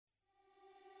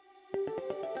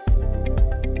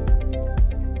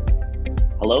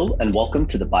Hello and welcome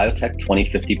to the Biotech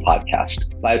 2050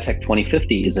 podcast. Biotech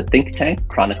 2050 is a think tank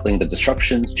chronicling the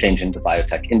disruptions changing the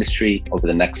biotech industry over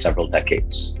the next several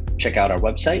decades. Check out our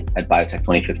website at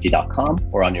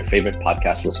biotech2050.com or on your favorite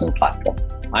podcast listening platform.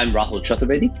 I'm Rahul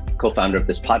Chaturvedi, co-founder of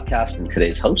this podcast and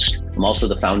today's host. I'm also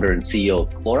the founder and CEO of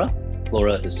Clora.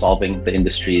 Clora is solving the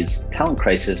industry's talent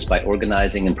crisis by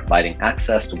organizing and providing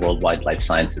access to worldwide life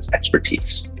sciences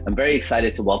expertise. I'm very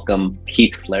excited to welcome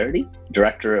Keith Flaherty,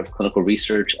 Director of Clinical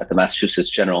Research at the Massachusetts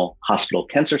General Hospital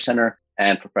Cancer Center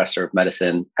and Professor of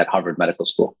Medicine at Harvard Medical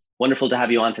School. Wonderful to have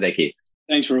you on today, Keith.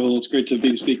 Thanks, Rahul. It's great to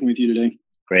be speaking with you today.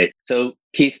 Great. So,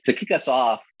 Keith, to kick us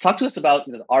off, talk to us about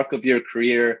the arc of your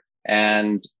career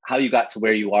and how you got to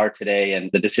where you are today and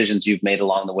the decisions you've made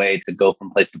along the way to go from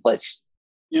place to place.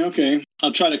 Yeah, okay.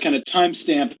 I'll try to kind of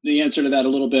timestamp the answer to that a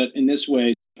little bit in this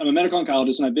way. I'm a medical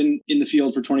oncologist and I've been in the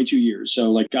field for 22 years.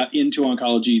 So got into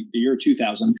oncology the year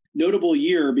 2000. Notable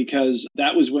year because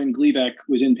that was when Gleevec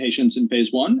was in patients in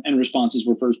phase 1 and responses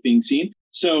were first being seen.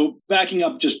 So backing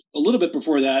up just a little bit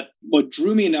before that, what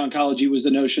drew me into oncology was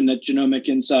the notion that genomic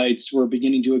insights were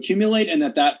beginning to accumulate and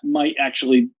that might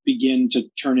actually begin to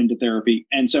turn into therapy.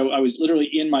 And so I was literally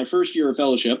in my first year of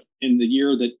fellowship in the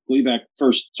year that Gleevec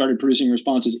first started producing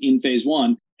responses in phase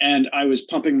 1. And I was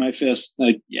pumping my fist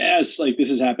yes,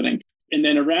 this is happening. And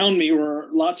then around me were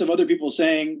lots of other people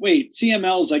saying, wait,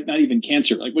 CML is not even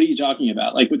cancer. What are you talking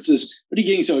about? What's this? What are you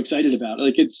getting so excited about?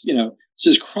 It's, this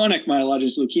is chronic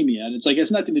myelogenous leukemia. And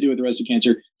it's nothing to do with the rest of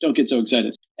cancer. Don't get so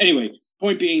excited. Anyway,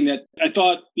 point being that I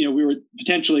thought, we were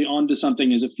potentially onto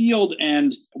something as a field.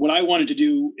 And what I wanted to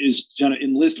do is kind of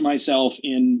enlist myself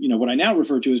in, what I now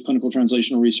refer to as clinical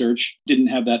translational research. Didn't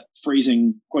have that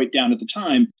phrasing quite down at the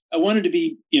time. I wanted to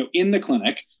be, in the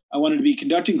clinic. I wanted to be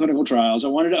conducting clinical trials. I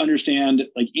wanted to understand,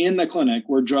 in the clinic,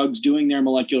 were drugs doing their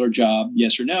molecular job,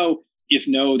 yes or no? If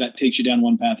no, that takes you down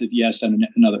one path. If yes, then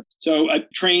another. So I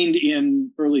trained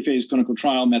in early phase clinical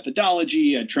trial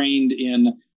methodology. I trained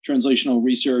in translational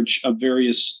research of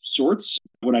various sorts.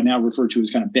 What I now refer to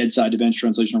as kind of bedside to bench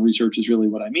translational research is really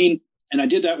what I mean. And I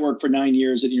did that work for 9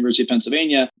 years at the University of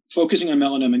Pennsylvania, focusing on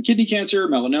melanoma and kidney cancer.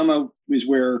 Melanoma was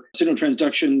where signal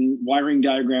transduction wiring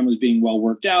diagram was being well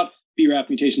worked out. BRAF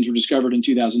mutations were discovered in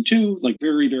 2002,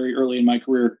 very, very early in my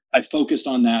career. I focused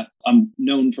on that. I'm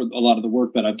known for a lot of the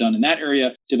work that I've done in that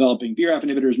area, developing BRAF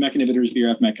inhibitors, MEK inhibitors,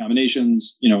 BRAF-MEK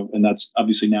combinations, and that's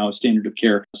obviously now a standard of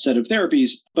care set of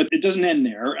therapies. But it doesn't end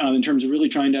there in terms of really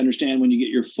trying to understand when you get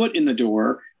your foot in the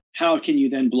door, how can you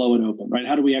then blow it open, right?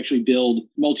 How do we actually build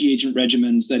multi-agent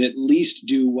regimens that at least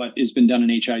do what has been done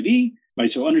in HIV? Right.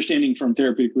 So understanding from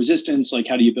therapeutic resistance,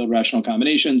 how do you build rational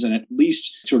combinations and at least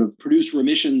sort of produce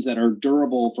remissions that are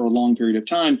durable for a long period of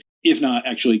time, if not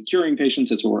actually curing patients.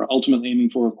 That's what we're ultimately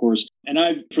aiming for, of course.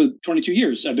 And for 22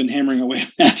 years, I've been hammering away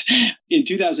at that. In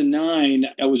 2009,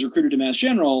 I was recruited to Mass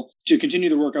General to continue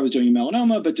the work I was doing in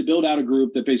melanoma, but to build out a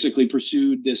group that basically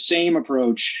pursued this same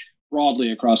approach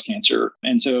broadly across cancer.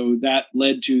 And so that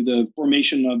led to the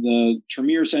formation of the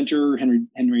Termeer Center, Henry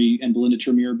and Belinda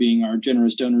Termeer being our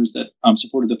generous donors that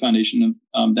supported the foundation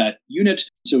of that unit.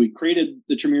 So we created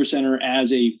the Termeer Center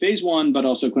as a phase 1, but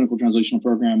also clinical translational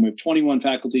program. We have 21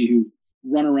 faculty who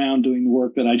run around doing the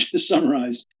work that I just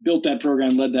summarized, built that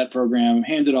program, led that program,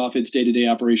 handed off its day-to-day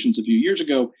operations a few years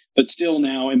ago, but still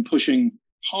now am pushing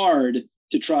hard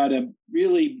to try to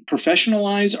really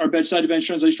professionalize our bedside to bench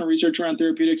translational research around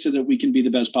therapeutics so that we can be the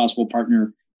best possible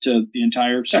partner to the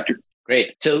entire sector.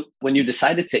 Great. So when you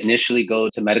decided to initially go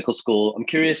to medical school, I'm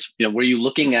curious, were you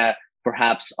looking at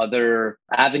perhaps other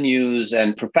avenues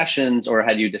and professions, or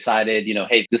had you decided,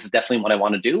 hey, this is definitely what I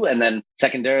want to do? And then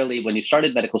secondarily, when you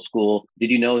started medical school, did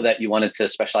you know that you wanted to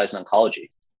specialize in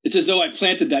oncology? It's as though I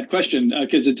planted that question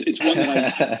because it's one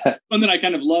that I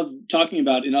kind of love talking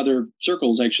about in other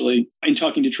circles, actually, in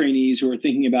talking to trainees who are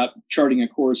thinking about charting a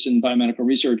course in biomedical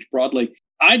research broadly.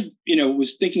 I,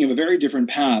 was thinking of a very different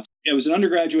path. I was an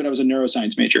undergraduate. I was a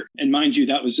neuroscience major. And mind you,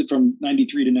 that was from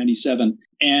 93 to 97.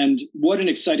 And what an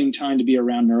exciting time to be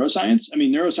around neuroscience. I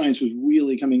mean, neuroscience was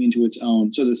really coming into its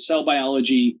own. So the cell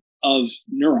biology of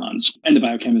neurons and the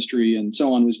biochemistry and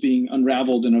so on was being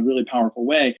unraveled in a really powerful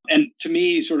way. And to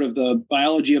me, sort of the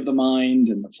biology of the mind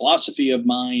and the philosophy of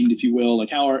mind, if you will,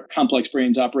 how our complex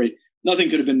brains operate,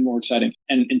 nothing could have been more exciting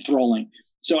and enthralling.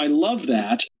 So I loved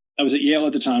that. I was at Yale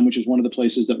at the time, which was one of the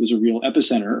places that was a real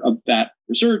epicenter of that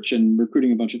research and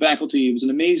recruiting a bunch of faculty. It was an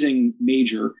amazing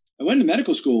major. I went to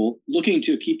medical school looking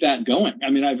to keep that going. I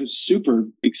mean, I was super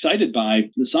excited by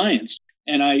the science.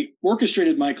 And I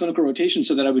orchestrated my clinical rotation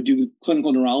so that I would do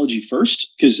clinical neurology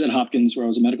first, because at Hopkins, where I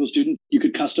was a medical student, you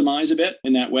could customize a bit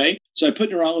in that way. So I put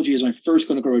neurology as my first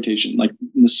clinical rotation, like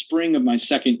in the spring of my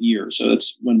second year. So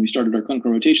that's when we started our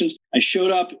clinical rotations. I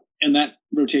showed up in that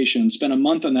rotation, spent a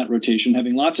month on that rotation,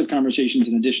 having lots of conversations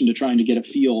in addition to trying to get a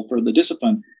feel for the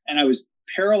discipline. And I was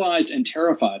paralyzed and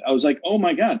terrified. I was like, oh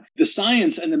my God, the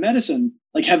science and the medicine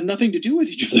have nothing to do with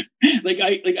each other.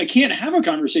 I can't have a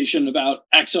conversation about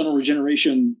axonal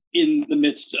regeneration in the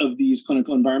midst of these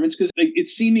clinical environments, because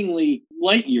it's seemingly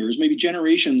light years, maybe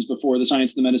generations before the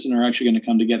science and the medicine are actually going to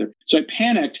come together. So I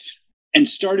panicked and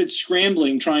started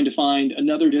scrambling, trying to find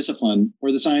another discipline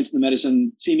where the science and the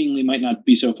medicine seemingly might not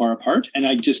be so far apart. And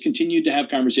I just continued to have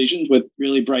conversations with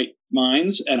really bright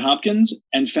minds at Hopkins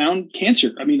and found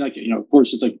cancer. I mean, of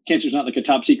course, it's cancer is not a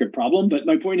top secret problem. But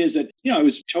my point is that, I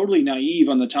was totally naive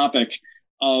on the topic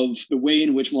of the way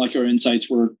in which molecular insights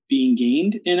were being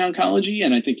gained in oncology.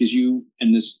 And I think, as you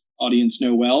and this audience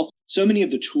know well, so many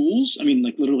of the tools,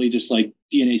 literally just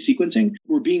DNA sequencing,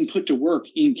 were being put to work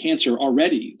in cancer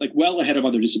already, well ahead of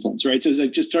other disciplines, right? So I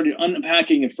just started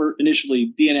unpacking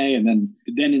initially DNA, and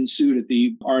then ensued at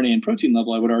the RNA and protein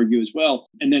level, I would argue as well.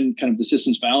 And then kind of the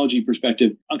systems biology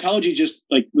perspective, oncology just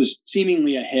was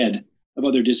seemingly ahead of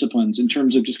other disciplines in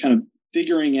terms of just kind of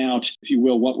figuring out, if you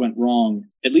will, what went wrong,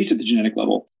 at least at the genetic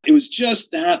level. It was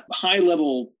just that high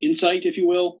level insight, if you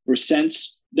will, or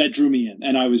sense that drew me in.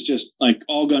 And I was just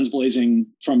all guns blazing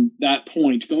from that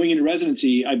point. Going into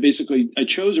residency, I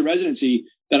chose a residency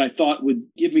that I thought would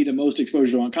give me the most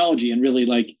exposure to oncology and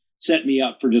really set me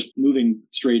up for just moving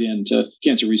straight into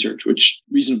cancer research, which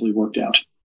reasonably worked out.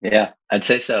 Yeah, I'd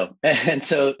say so. And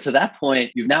so to that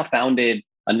point, you've now founded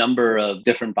a number of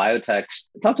different biotechs.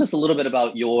 Talk to us a little bit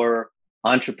about your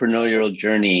entrepreneurial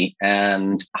journey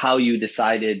and how you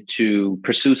decided to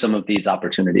pursue some of these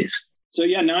opportunities. So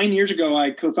 9 years ago,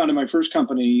 I co-founded my first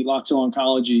company, Loxo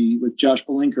Oncology, with Josh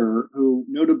Belinker, who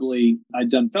notably I'd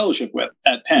done fellowship with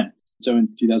at Penn. So in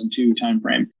 2002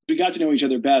 timeframe, we got to know each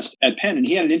other best at Penn, and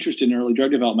he had an interest in early drug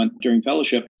development during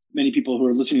fellowship. Many people who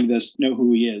are listening to this know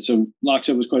who he is. So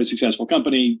Loxo was quite a successful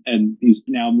company, and he's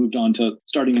now moved on to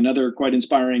starting another quite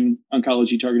inspiring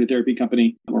oncology targeted therapy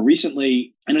company more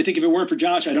recently. And I think if it weren't for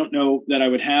Josh, I don't know that I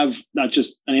would have not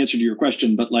just an answer to your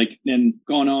question, but then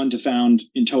gone on to found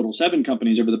in total 7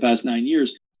 companies over the past 9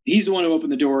 years. He's the one who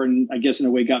opened the door, and I guess in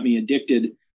a way got me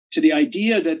addicted to the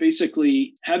idea that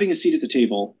basically having a seat at the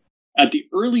table at the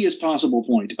earliest possible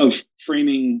point of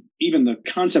framing even the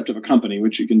concept of a company,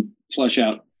 which you can flesh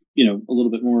out a little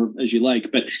bit more as you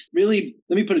like. But really,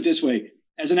 let me put it this way.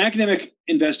 As an academic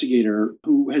investigator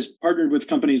who has partnered with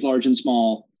companies large and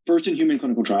small, first in human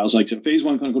clinical trials, phase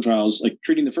 1 clinical trials,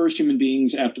 treating the first human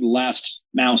beings after the last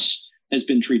mouse has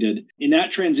been treated. In that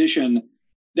transition,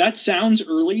 that sounds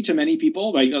early to many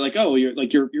people, right?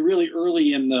 You're really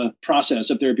early in the process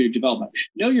of therapeutic development.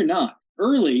 No, you're not.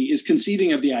 Early is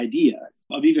conceiving of the idea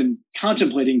of even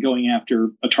contemplating going after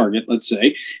a target, let's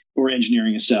say, or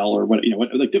engineering a cell, or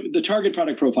the target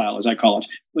product profile, as I call it.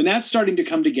 When that's starting to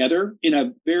come together in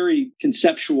a very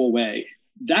conceptual way,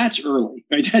 that's early,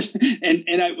 right?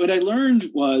 What I learned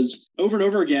was over and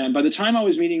over again, by the time I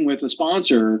was meeting with a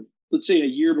sponsor, let's say a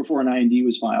year before an IND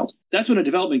was filed, that's when a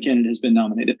development candidate has been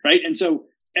nominated, right? And so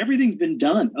everything's been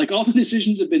done. All the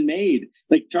decisions have been made.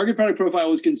 Target product profile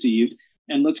was conceived.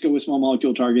 And let's go with small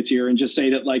molecule targets here and just say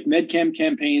that MedChem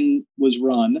campaign was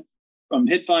run from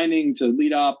hit finding to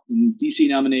lead op and DC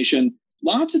nomination.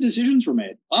 Lots of decisions were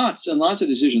made. Lots and lots of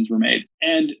decisions were made.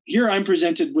 And here I'm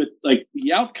presented with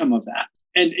the outcome of that.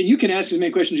 And you can ask as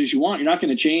many questions as you want. You're not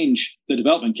going to change the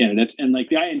development candidate. And the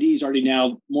IND is already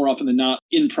now more often than not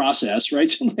in process, right?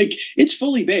 So it's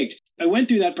fully baked. I went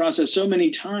through that process so many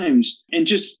times and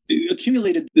just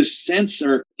accumulated this sense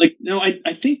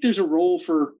I think there's a role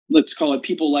for, let's call it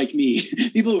people like me,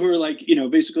 people who are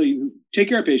basically who take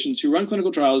care of patients, who run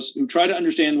clinical trials, who try to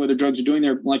understand whether drugs are doing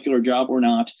their molecular job or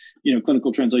not,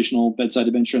 clinical translational, bedside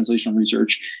to bench translational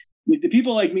research. The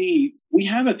people like me, we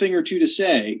have a thing or two to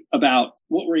say about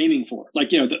what we're aiming for,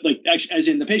 as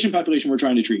in the patient population we're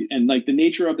trying to treat, and the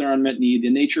nature of their unmet need, the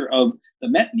nature of the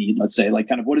met need, let's say,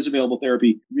 what does available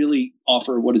therapy really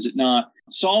offer? What does it not?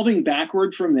 Solving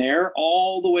backward from there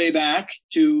all the way back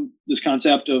to this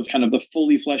concept of kind of the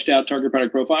fully fleshed out target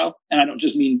product profile. And I don't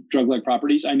just mean drug-like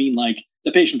properties. I mean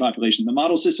the patient population, the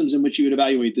model systems in which you would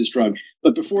evaluate this drug.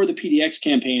 But before the PDX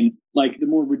campaign, the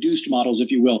more reduced models,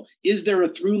 if you will, is there a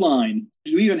through line?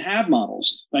 Do we even have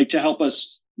models to help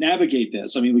us navigate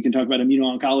this. I mean, we can talk about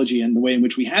immuno-oncology and the way in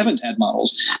which we haven't had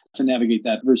models to navigate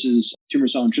that versus tumor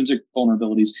cell intrinsic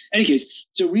vulnerabilities. Any case,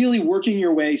 so really working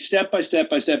your way step by step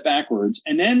backwards,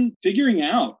 and then figuring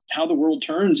out how the world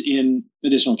turns in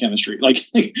medicinal chemistry. Like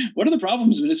what are the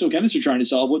problems medicinal chemists are trying to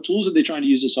solve? What tools are they trying to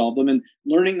use to solve them? And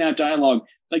learning that dialogue.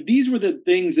 Like these were the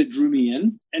things that drew me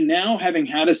in. And now having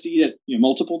had a seat at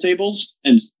multiple tables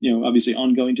and obviously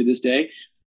ongoing to this day,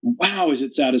 wow, is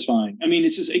it satisfying. I mean,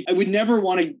 it's just, I would never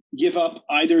want to give up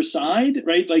either side,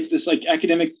 right? Like this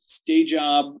academic day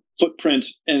job footprint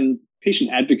and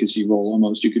patient advocacy role,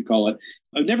 almost you could call it.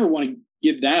 I would never want to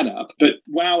give that up. But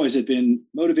wow, has it been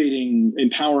motivating,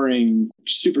 empowering,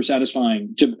 super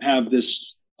satisfying to have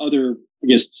this other,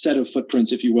 set of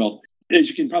footprints, if you will. As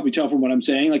you can probably tell from what I'm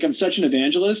saying, like I'm such an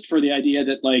evangelist for the idea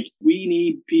that we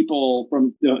need people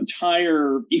from the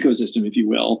entire ecosystem, if you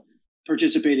will,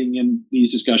 participating in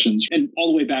these discussions, and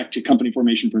all the way back to company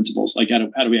formation principles. Like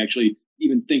how do we actually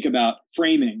even think about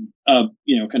framing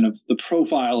kind of the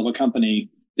profile of a company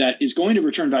that is going to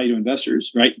return value to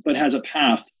investors, right? But has a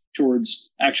path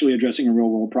towards actually addressing a real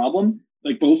world problem,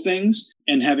 like both things,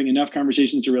 and having enough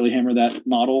conversations to really hammer that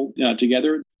model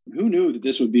together. Who knew that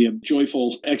this would be a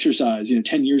joyful exercise,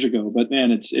 10 years ago? But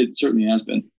man, it certainly has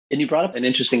been. And you brought up an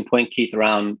interesting point, Keith,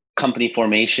 around company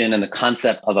formation and the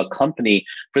concept of a company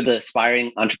for the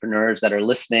aspiring entrepreneurs that are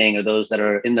listening, or those that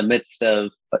are in the midst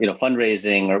of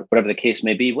fundraising or whatever the case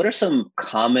may be. What are some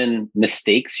common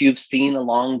mistakes you've seen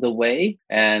along the way,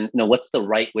 and what's the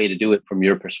right way to do it from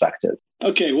your perspective?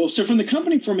 Okay, well, so from the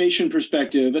company formation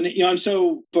perspective, and I'm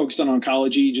so focused on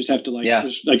oncology, you just have to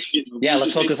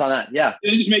let's focus on that. Yeah,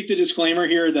 just make the disclaimer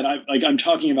here that I'm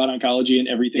talking about oncology and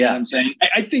everything that I'm saying.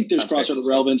 I think there's crossover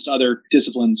relevance to other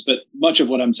disciplines, but much of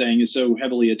what I'm saying is so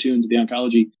heavily attuned to the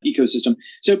oncology ecosystem.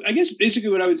 So I guess basically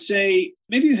what I would say,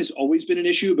 maybe it has always been an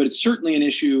issue, but it's certainly an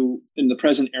issue in the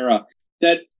present era,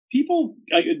 that people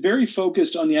are very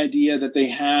focused on the idea that they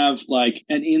have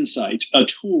an insight, a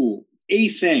tool, a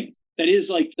thing that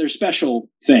is their special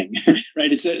thing,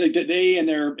 right? It's that they and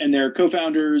their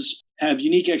co-founders have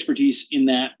unique expertise in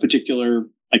that particular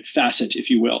facet, if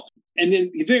you will. And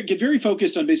then get very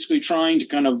focused on basically trying to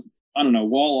kind of,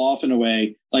 wall off in a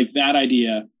way that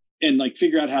idea and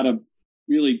figure out how to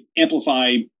really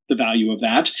amplify the value of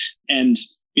that and,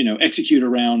 execute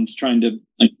around trying to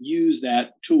use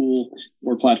that tool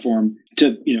or platform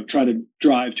to, try to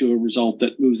drive to a result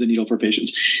that moves the needle for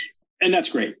patients. And that's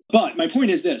great. But my point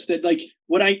is this, that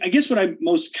what I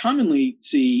most commonly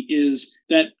see is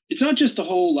that it's not just the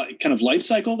whole kind of life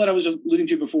cycle that I was alluding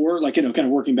to before, kind of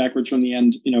working backwards from the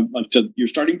end, to your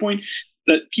starting point,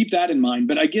 but keep that in mind.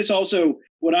 But I guess also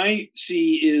what I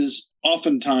see is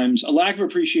oftentimes a lack of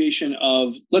appreciation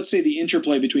of, let's say, the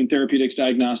interplay between therapeutics,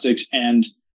 diagnostics, and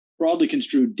broadly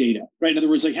construed data, right? In other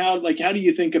words, how do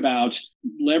you think about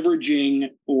leveraging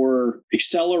or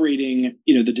accelerating,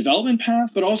 the development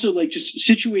path, but also just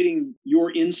situating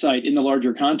your insight in the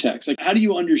larger context? How do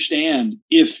you understand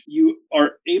if you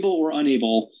are able or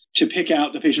unable to pick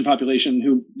out the patient population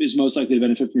who is most likely to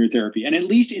benefit from your therapy, and at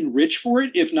least enrich for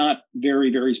it, if not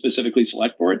very, very specifically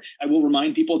select for it? I will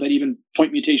remind people that even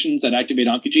point mutations that activate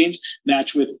oncogenes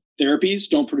match with therapies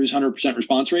don't produce 100%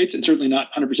 response rates, and certainly not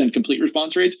 100% complete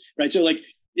response rates, right? So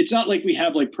it's not like we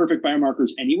have perfect biomarkers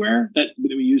anywhere that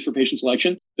we use for patient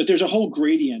selection, but there's a whole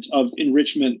gradient of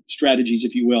enrichment strategies,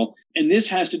 if you will. And this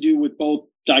has to do with both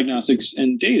diagnostics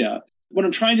and data. What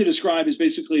I'm trying to describe is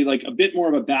basically a bit more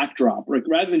of a backdrop, right?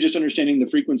 Rather than just understanding the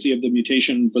frequency of the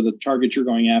mutation for the target you're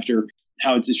going after,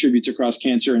 how it distributes across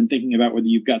cancer, and thinking about whether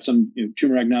you've got some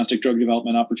tumor agnostic drug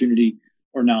development opportunity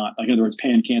or not, in other words,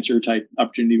 pan-cancer type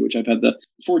opportunity, which I've had the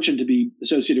fortune to be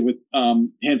associated with a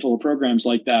handful of programs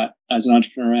like that as an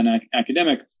entrepreneur and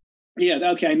academic.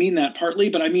 Yeah, okay, I mean that partly,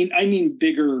 but I mean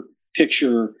bigger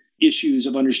picture issues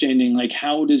of understanding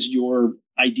how does your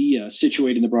idea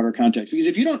situate in the broader context? Because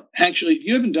if you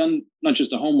haven't done not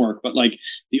just the homework, but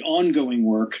the ongoing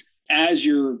work as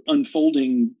you're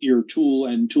unfolding your tool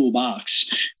and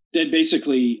toolbox, then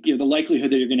basically, the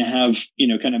likelihood that you're going to have,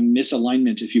 kind of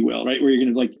misalignment, if you will, right? Where you're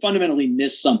going to fundamentally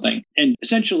miss something and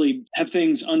essentially have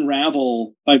things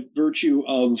unravel by virtue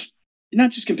of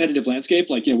not just competitive landscape,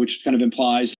 which kind of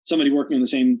implies somebody working on the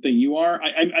same thing you are.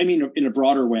 I mean, in a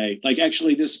broader way,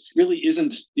 actually, this really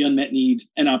isn't the unmet need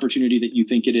and opportunity that you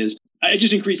think it is. I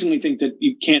just increasingly think that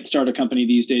you can't start a company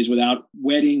these days without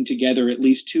wedding together at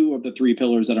least two of the three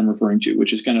pillars that I'm referring to,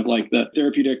 which is kind of the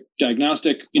therapeutic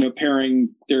diagnostic, pairing,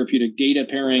 therapeutic data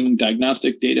pairing,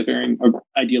 diagnostic data pairing, or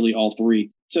ideally all three.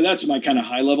 So that's my kind of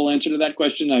high level answer to that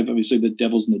question. I've obviously the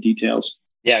devil's in the details.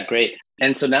 Yeah, great.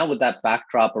 And so now with that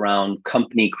backdrop around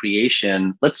company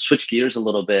creation, let's switch gears a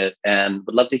little bit and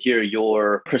would love to hear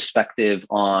your perspective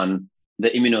on the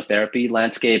immunotherapy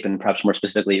landscape and perhaps more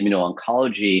specifically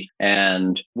immuno-oncology,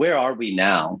 and where are we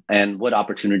now and what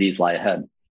opportunities lie ahead?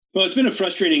 Well, it's been a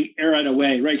frustrating era in a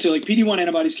way, right? So like PD-1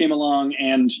 antibodies came along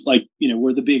and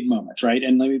were the big moment, right?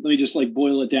 And let me just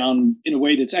boil it down in a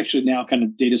way that's actually now kind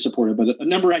of data supported. But a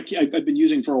number I've been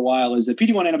using for a while is that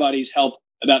PD-1 antibodies help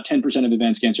about 10% of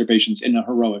advanced cancer patients in a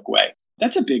heroic way.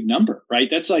 That's a big number, right?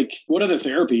 That's like, what other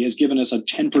therapy has given us a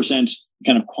 10%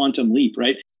 kind of quantum leap,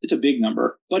 right? It's a big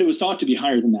number, but it was thought to be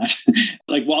higher than that.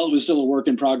 While it was still a work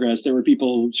in progress, there were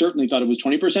people who certainly thought it was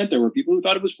 20%. There were people who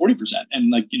thought it was 40%.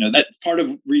 And that's part of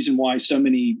the reason why so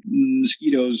many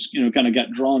mosquitoes, kind of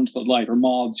got drawn to the light, or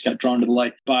moths got drawn to the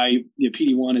light by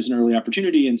PD-1 as an early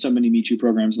opportunity and so many Me Too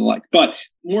programs and the like. But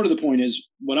more to the point is,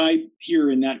 what I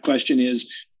hear in that question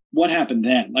is, what happened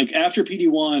then? After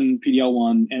PD-1,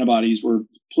 PD-L1 antibodies were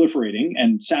proliferating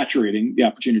and saturating the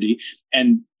opportunity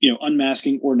and,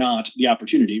 unmasking or not the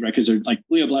opportunity, right? Because they're like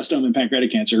glioblastoma and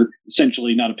pancreatic cancer,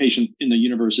 essentially not a patient in the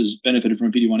universe has benefited from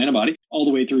a PD-1 antibody, all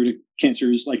the way through to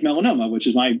cancers like melanoma, which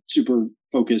is my super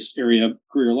focus area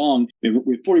career long. We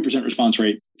have 40% response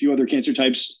rate. A few other cancer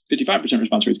types, 55%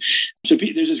 response rates. So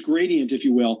there's this gradient, if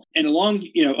you will, and along,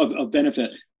 of benefit.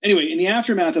 Anyway, in the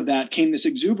aftermath of that came this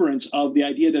exuberance of the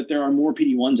idea that there are more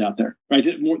PD-1s out there, right?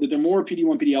 That there are more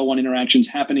PD-1, PD-L1 interactions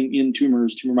happening in tumor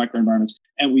microenvironments.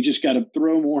 And we just got to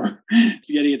throw more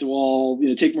spaghetti at the wall,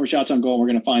 take more shots on goal, and we're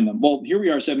going to find them. Well, here we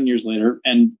are 7 years later,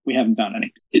 and we haven't found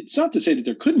any. It's not to say that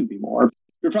there couldn't be more.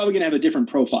 We're probably going to have a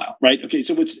different profile, right? Okay,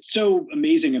 so what's so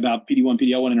amazing about PD-1,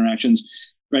 PD-L1 interactions,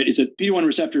 right, is that PD-1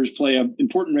 receptors play an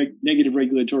important negative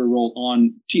regulatory role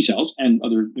on T cells and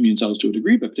other immune cells to a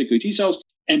degree, but particularly T cells.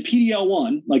 And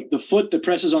PD-L1, like the foot that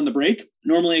presses on the brake,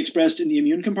 normally expressed in the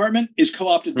immune compartment, is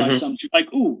co-opted by some,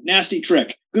 nasty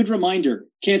trick. Good reminder.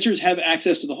 Cancers have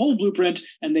access to the whole blueprint,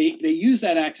 and they use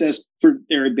that access for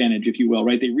their advantage, if you will,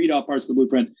 right? They read off parts of the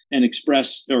blueprint and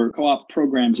express or co-opt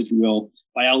programs, if you will,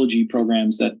 biology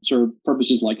programs that serve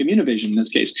purposes like immune evasion in this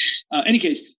case. Any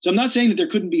case, so I'm not saying that there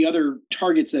couldn't be other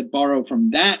targets that borrow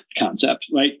from that concept,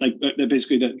 right?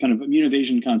 Basically the kind of immune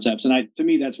evasion concepts. And to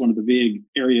me, that's one of the big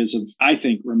areas of, I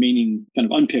think, remaining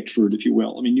kind of unpicked fruit, if you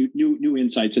will. I mean, new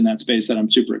insights in that space that I'm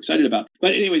super excited about.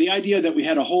 But anyway, the idea that we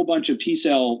had a whole bunch of T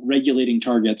cell regulating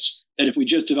targets, that if we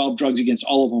just developed drugs against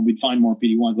all of them, we'd find more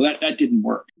PD-1. Well, that didn't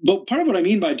work. But part of what I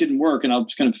mean by it didn't work, and I'll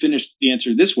just kind of finish the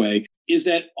answer this way, is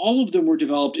that all of them were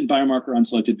developed in biomarker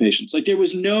unselected patients. There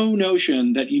was no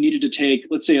notion that you needed to take,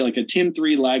 let's say, like a TIM3,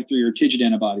 LAG3, or TIGIT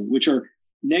antibody, which are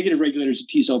negative regulators of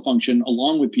T cell function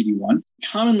along with PD-1,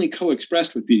 commonly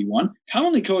co-expressed with PD-1,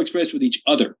 commonly co-expressed with each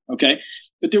other, okay?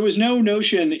 But there was no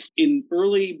notion in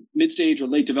early, mid-stage, or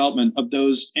late development of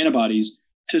those antibodies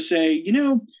to say,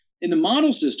 in the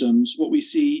model systems, what we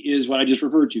see is what I just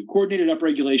referred to, coordinated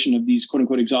upregulation of these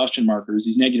quote-unquote exhaustion markers,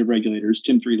 these negative regulators,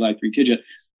 TIM3, LAG3, TIGIT,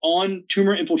 on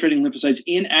tumor-infiltrating lymphocytes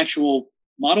in actual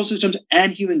model systems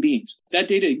and human beings. That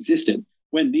data existed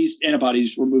when these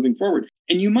antibodies were moving forward.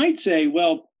 And you might say,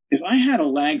 well, if I had a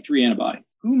LAG3 antibody,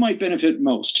 who might benefit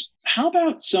most? How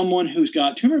about someone who's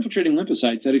got tumor-infiltrating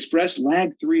lymphocytes that express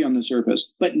LAG3 on the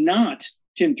surface, but not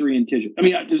TIM3 and TIGIT? I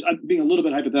mean, I'm being a little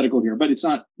bit hypothetical here, but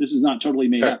this is not totally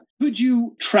made up. Could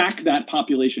you track that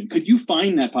population? Could you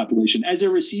find that population as they're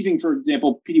receiving, for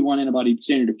example, PD-1 antibody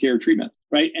standard of care treatment,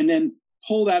 right? And then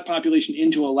pull that population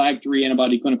into a LAG3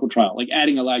 antibody clinical trial, like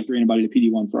adding a LAG3 antibody to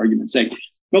PD-1 for argument's sake.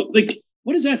 Well,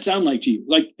 what does that sound like to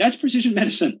you? That's precision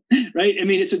medicine, right? I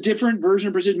mean, it's a different version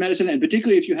of precision medicine. And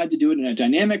particularly if you had to do it in a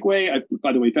dynamic way. I,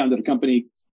 by the way, founded a company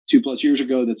 2+ years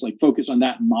ago that's focused on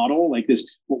that model,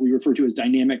 this, what we refer to as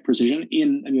dynamic precision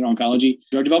in immuno-oncology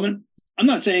drug development. I'm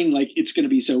not saying it's going to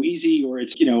be so easy or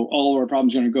it's, all our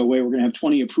problems are going to go away. We're going to have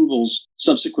 20 approvals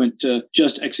subsequent to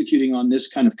just executing on this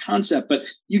kind of concept. But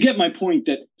you get my point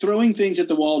that throwing things at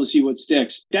the wall to see what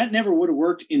sticks, that never would have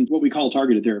worked in what we call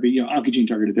targeted therapy, oncogene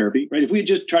targeted therapy, right? If we had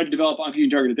just tried to develop oncogene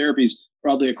targeted therapies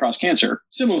broadly across cancer,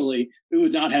 similarly, we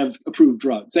would not have approved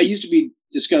drugs. That used to be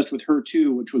discussed with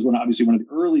HER2, which was obviously one of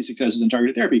the early successes in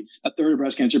targeted therapy. A third of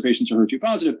breast cancer patients are HER2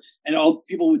 positive. And all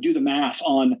people would do the math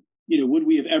on, would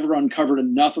we have ever uncovered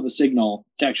enough of a signal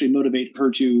to actually motivate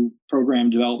HER2 program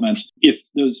development if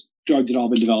those drugs had all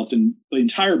been developed in the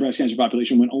entire breast cancer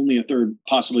population when only a third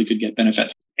possibly could get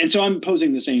benefit? And so I'm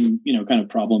posing the same, kind of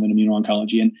problem in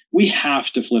immuno-oncology. And we have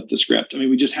to flip the script. I mean,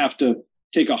 we just have to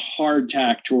take a hard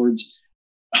tack towards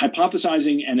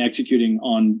hypothesizing and executing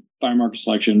on biomarker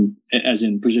selection, as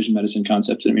in precision medicine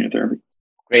concepts in immunotherapy.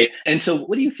 Great. And so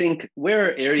what do you think, where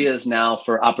are areas now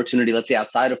for opportunity, let's say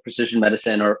outside of precision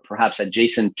medicine or perhaps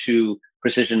adjacent to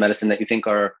precision medicine that you think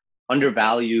are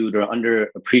undervalued or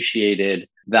underappreciated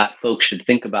that folks should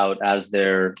think about as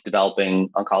they're developing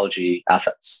oncology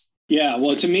assets? Yeah,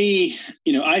 well, to me,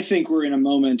 I think we're in a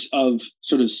moment of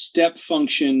sort of step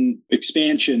function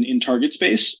expansion in target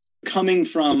space coming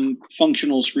from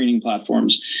functional screening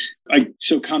platforms. I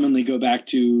so commonly go back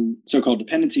to so-called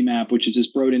dependency map, which is this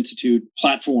Broad Institute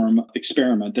platform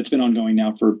experiment that's been ongoing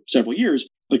now for several years,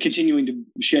 but continuing to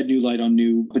shed new light on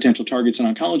new potential targets in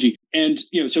oncology. And,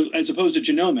 so as opposed to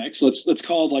genomics, let's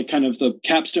call like kind of the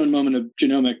capstone moment of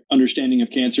genomic understanding of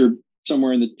cancer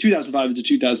somewhere in the 2005 to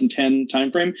 2010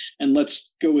 timeframe. And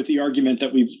let's go with the argument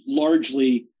that we've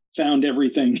largely found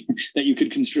everything that you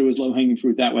could construe as low-hanging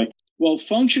fruit that way. Well,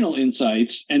 functional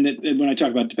insights, and when I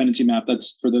talk about dependency map,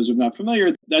 that's for those who are not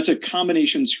familiar, that's a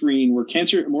combination screen where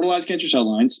immortalized cancer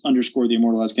cell lines, underscore the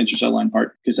immortalized cancer cell line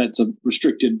part, because that's a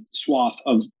restricted swath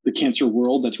of the cancer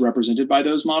world that's represented by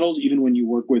those models. Even when you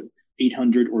work with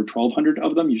 800 or 1,200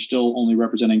 of them, you're still only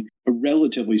representing a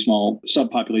relatively small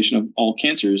subpopulation of all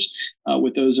cancers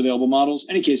with those available models.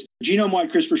 In any case,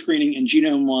 genome-wide CRISPR screening and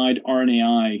genome-wide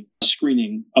RNAi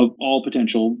screening of all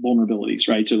potential vulnerabilities,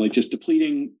 right? So like just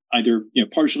depleting, either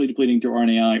partially depleting through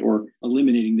RNAi or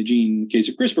eliminating the gene in the case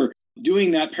of CRISPR,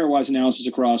 doing that pairwise analysis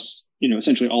across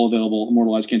essentially all available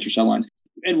immortalized cancer cell lines.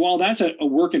 And while that's a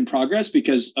work in progress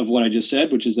because of what I just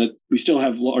said, which is that we still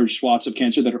have large swaths of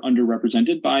cancer that are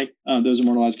underrepresented by those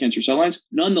immortalized cancer cell lines,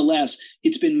 nonetheless,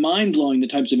 it's been mind-blowing the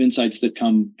types of insights that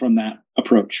come from that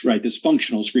approach, right? This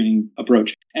functional screening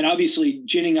approach. And obviously,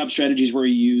 ginning up strategies where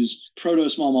you use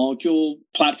proto-small molecule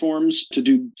platforms to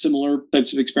do similar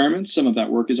types of experiments. Some of that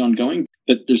work is ongoing,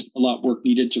 but there's a lot of work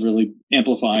needed to really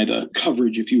amplify the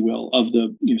coverage, if you will, of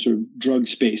the sort of drug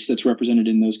space that's represented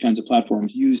in those kinds of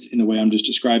platforms used in the way I'm just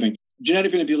describing.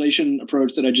 Genetic manipulation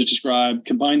approach that I just described,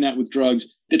 combine that with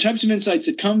drugs, the types of insights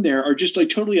that come there are just like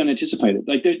totally unanticipated.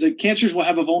 Like the cancers will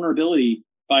have a vulnerability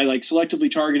by like selectively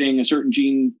targeting a certain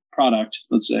gene product,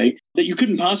 let's say, that you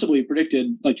couldn't possibly have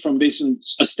predicted, like from based on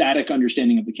a static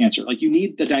understanding of the cancer. Like you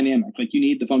need the dynamic, like you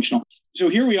need the functional. So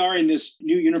here we are in this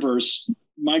new universe,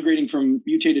 migrating from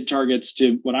mutated targets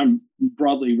to what I'm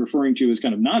broadly referring to as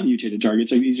kind of non-mutated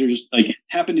targets. Like these are just like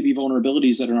happen to be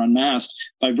vulnerabilities that are unmasked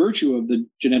by virtue of the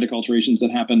genetic alterations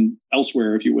that happen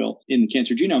elsewhere, if you will, in the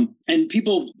cancer genome. And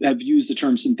people have used the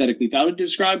term synthetic lethality to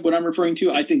describe what I'm referring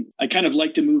to. I think I kind of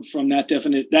like to move from that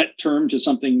term to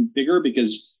something bigger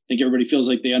because I think everybody feels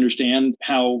like they understand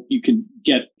how you can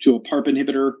get to a PARP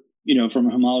inhibitor from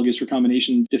a homologous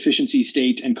recombination deficiency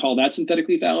state and call that synthetic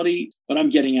lethality. What I'm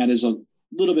getting at is a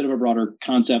little bit of a broader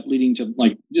concept leading to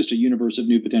like just a universe of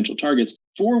new potential targets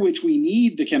for which we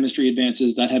need the chemistry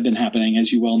advances that have been happening,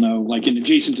 as you well know, like in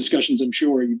adjacent discussions, I'm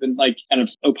sure you've been like kind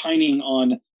of opining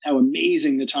on how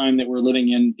amazing the time that we're living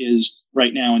in is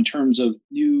right now in terms of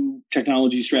new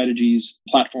technology strategies,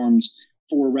 platforms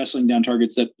for wrestling down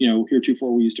targets that,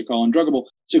 heretofore we used to call undruggable.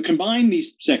 So combine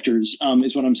these sectors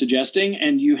is what I'm suggesting.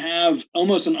 And you have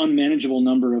almost an unmanageable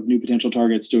number of new potential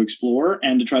targets to explore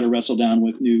and to try to wrestle down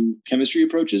with new chemistry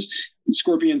approaches.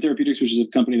 Scorpion Therapeutics, which is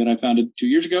a company that I founded 2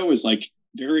 years ago, is like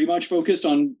very much focused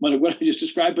on what I just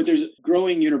described, but there's a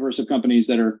growing universe of companies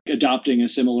that are adopting a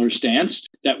similar stance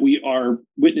that we are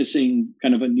witnessing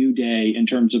kind of a new day in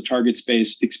terms of target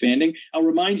space expanding. I'll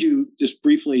remind you just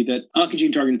briefly that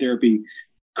oncogene targeted therapy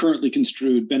currently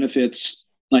construed benefits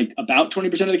like about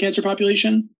 20% of the cancer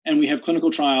population. And we have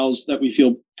clinical trials that we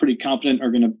feel pretty confident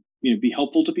are going to be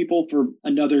helpful to people for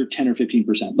another 10 or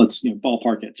 15%. Let's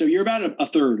ballpark it. So you're about a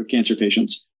third of cancer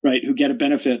patients, right, who get a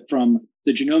benefit from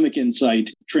the genomic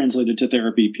insight translated to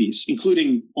therapy piece,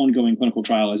 including ongoing clinical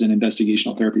trial as in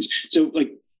investigational therapies. So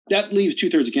like that leaves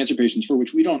 2/3 of cancer patients for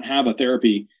which we don't have a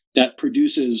therapy that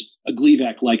produces a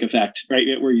Gleevec-like effect,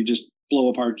 right, where you just blow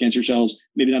apart cancer cells,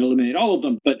 maybe not eliminate all of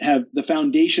them, but have the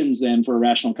foundations then for a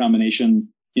rational combination,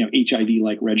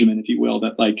 HIV-like regimen, if you will,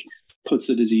 that like puts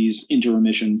the disease into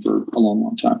remission for a long,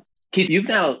 long time. Keith, you've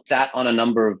now sat on a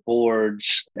number of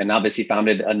boards and obviously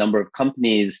founded a number of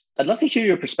companies. I'd love to hear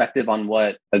your perspective on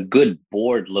what a good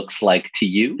board looks like to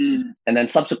you. And then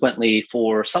subsequently,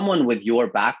 for someone with your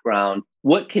background,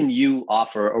 what can you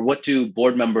offer or what do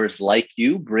board members like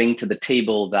you bring to the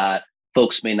table that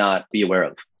folks may not be aware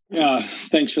of? Yeah,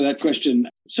 thanks for that question.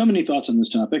 So many thoughts on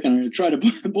this topic, and I'm going to try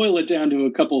to boil it down to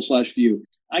a couple/few.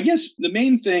 I guess the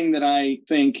main thing that I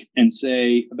think and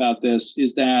say about this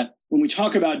is that when we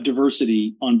talk about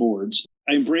diversity on boards,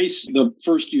 I embrace the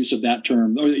first use of that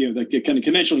term, or the kind of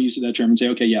conventional use of that term, and say,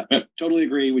 okay, yeah, totally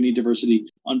agree. We need diversity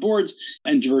on boards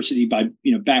and diversity by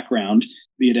background,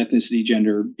 be it ethnicity,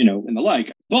 gender, and the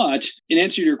like. But in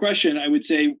answer to your question, I would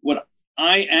say what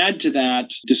I add to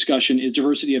that discussion is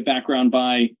diversity of background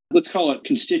by let's call it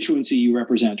constituency you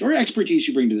represent or expertise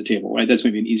you bring to the table, right? That's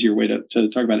maybe an easier way to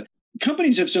talk about it.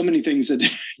 Companies have so many things that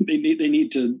they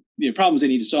need to, problems they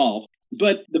need to solve.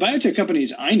 But the biotech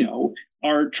companies I know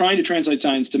are trying to translate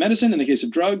science to medicine in the case of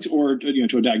drugs, or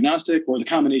to a diagnostic, or the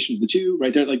combination of the two,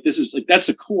 right? They're like, that's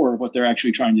the core of what they're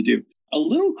actually trying to do. A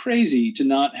little crazy to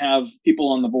not have people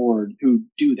on the board who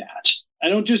do that. I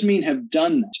don't just mean have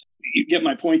done that. You get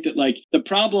my point that like the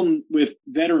problem with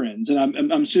veterans,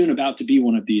 and I'm soon about to be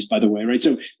one of these, by the way, right?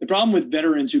 So the problem with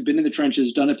veterans who've been in the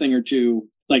trenches, done a thing or two,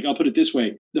 like I'll put it this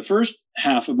way, the first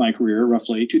half of my career,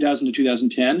 roughly 2000 to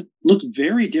 2010, looked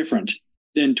very different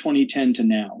than 2010 to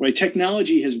now, right?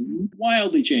 Technology has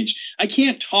wildly changed. I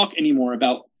can't talk anymore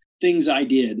about things I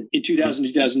did in 2000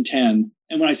 to 2010.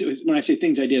 And when I say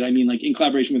things I did, I mean like in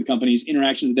collaboration with companies,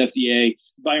 interactions with FDA,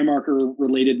 biomarker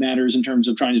related matters in terms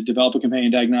of trying to develop a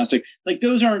companion diagnostic. Like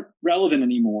those aren't relevant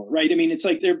anymore, right? I mean, it's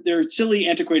like they're silly,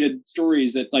 antiquated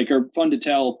stories that like are fun to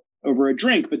tell over a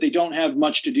drink, but they don't have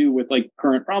much to do with like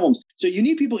current problems. So you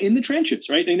need people in the trenches,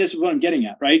 right? And this is what I'm getting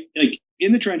at, right? Like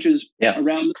in the trenches,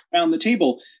 around the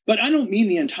table. But I don't mean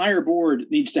the entire board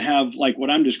needs to have like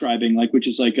what I'm describing, like which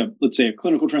is like let's say a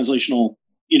clinical translational,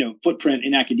 footprint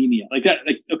in academia, like that.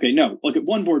 Like, okay, no, look at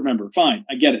one board member, fine,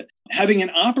 I get it. Having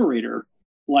an operator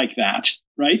like that,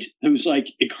 right? Who's like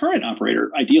a current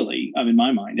operator, ideally, in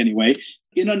my mind anyway,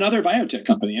 in another biotech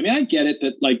company. I mean, I get it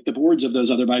that like the boards of those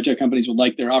other biotech companies would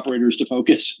like their operators to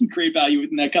focus and create value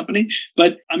within that company.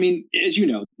 But I mean, as you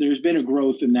know, there's been a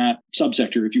growth in that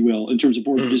subsector, if you will, in terms of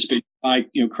board participation by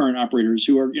current operators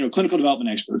who are clinical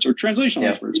development experts or translational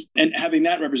experts, and having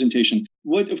that representation.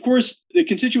 What, of course, the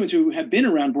constituents who have been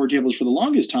around board tables for the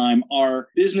longest time are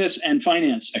business and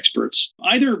finance experts,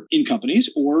 either in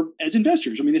companies or as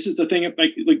investors. I mean, this is the thing,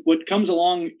 like what comes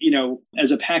along,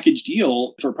 as a package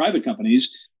deal for private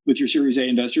companies with your Series A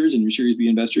investors and your Series B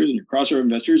investors and your crossover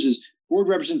investors is board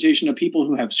representation of people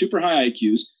who have super high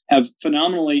IQs, have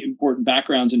phenomenally important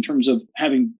backgrounds in terms of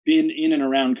having been in and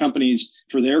around companies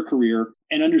for their career,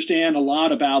 and understand a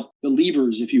lot about the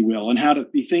levers, if you will, and how to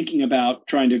be thinking about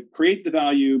trying to create the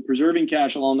value, preserving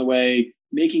cash along the way,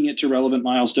 making it to relevant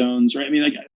milestones, right? I mean,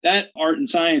 like that art and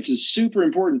science is super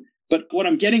important. But what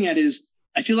I'm getting at is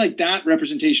I feel like that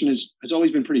representation has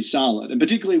always been pretty solid. And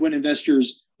particularly when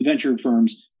investors, venture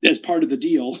firms, as part of the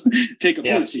deal, take a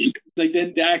board seat, like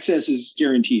then the access is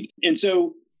guaranteed. And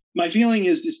so my feeling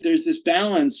is there's this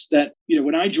balance that,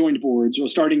 when I joined boards, well,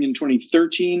 starting in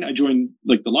 2013, I joined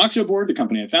like the Loxo board, the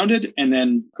company I founded and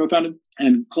then co-founded,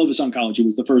 and Clovis Oncology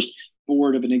was the first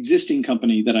board of an existing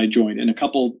company that I joined, and a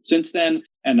couple since then.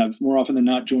 And I've more often than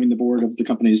not joined the board of the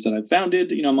companies that I've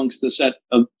founded, amongst the set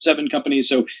of 7 companies.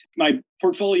 So my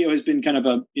portfolio has been kind of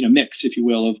a mix, if you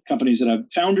will, of companies that I'm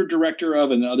founder director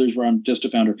of and others where I'm just a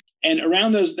founder. And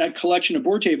around that collection of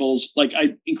board tables, like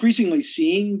I increasingly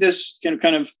seeing this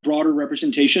kind of broader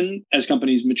representation as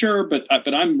companies mature. But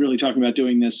I'm really talking about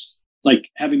doing this, like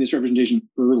having this representation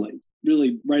early,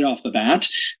 really right off the bat,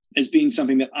 as being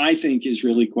something that I think is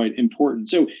really quite important.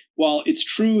 So while it's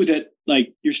true that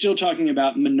like you're still talking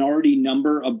about minority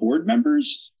number of board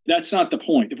members, that's not the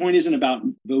point. The point isn't about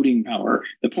voting power.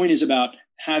 The point is about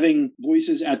having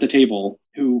voices at the table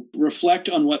who reflect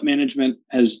on what management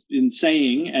has been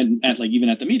saying and even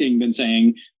at the meeting been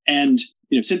saying, and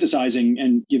synthesizing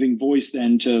and giving voice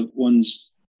then to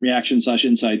one's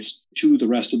reaction/insights to the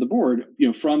rest of the board,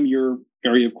 from your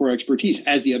area of core expertise,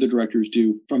 as the other directors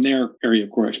do from their area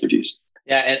of core expertise.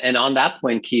 Yeah, and on that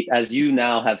point, Keith, as you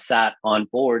now have sat on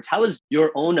boards, how has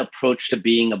your own approach to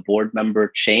being a board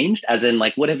member changed? As in,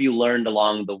 like, what have you learned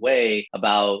along the way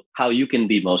about how you can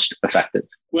be most effective?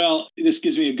 Well, this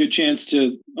gives me a good chance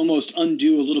to almost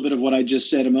undo a little bit of what I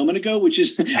just said a moment ago, which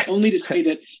is only to say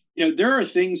that, there are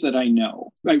things that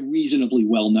I reasonably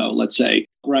well know, let's say,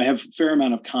 where I have a fair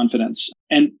amount of confidence.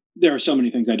 And there are so many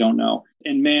things I don't know.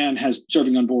 And man, has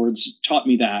serving on boards taught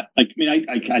me that. Like, I mean,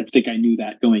 I think I knew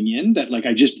that going in, that like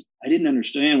I didn't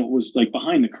understand what was like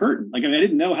behind the curtain. Like, I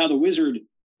didn't know how the wizard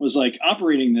was like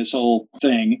operating this whole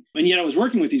thing. And yet I was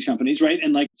working with these companies, right?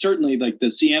 And like certainly like the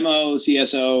CMO,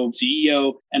 CSO,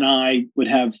 CEO, and I would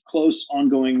have close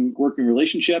ongoing working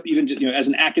relationship, even as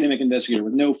an academic investigator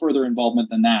with no further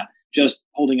involvement than that, just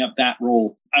holding up that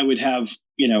role. I would have,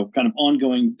 kind of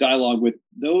ongoing dialogue with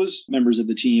those members of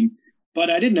the team. But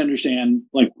I didn't understand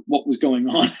like what was going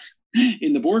on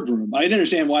in the boardroom. I didn't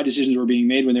understand why decisions were being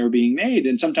made when they were being made.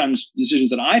 And sometimes decisions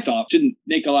that I thought didn't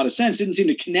make a lot of sense, didn't seem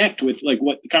to connect with like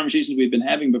what the conversations we've been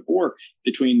having before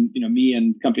between, me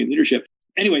and company leadership.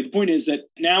 Anyway, the point is that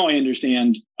now I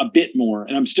understand a bit more,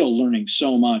 and I'm still learning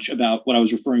so much about what I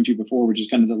was referring to before, which is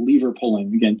kind of the lever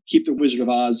pulling. Again, keep the Wizard of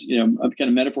Oz, kind of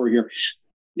metaphor here.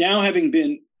 Now, having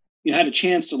been had a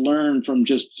chance to learn from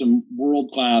just some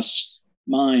world-class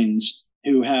minds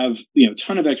who have, a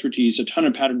ton of expertise, a ton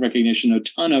of pattern recognition, a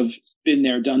ton of been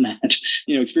there, done that,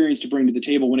 experience to bring to the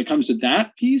table. When it comes to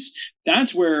that piece,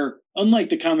 that's where, unlike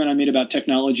the comment I made about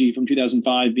technology from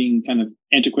 2005 being kind of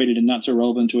antiquated and not so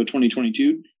relevant to a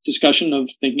 2022 discussion of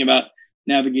thinking about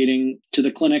navigating to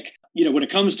the clinic, when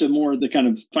it comes to more the kind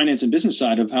of finance and business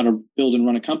side of how to build and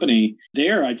run a company,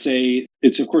 there I'd say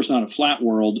it's of course not a flat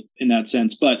world in that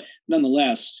sense, but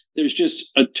nonetheless, there's just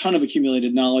a ton of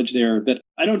accumulated knowledge there that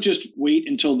I don't just wait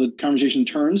until the conversation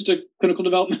turns to clinical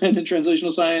development and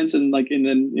translational science and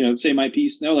then say my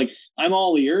piece. No, I'm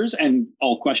all ears and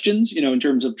all questions, in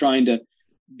terms of trying to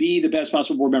be the best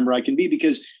possible board member I can be,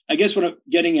 because I guess what I'm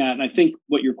getting at, and I think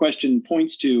what your question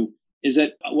points to, is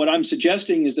that what I'm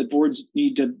suggesting is that boards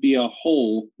need to be a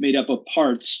whole made up of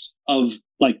parts of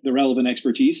the relevant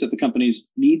expertise that the companies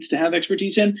needs to have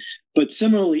expertise in. But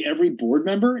similarly, every board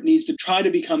member needs to try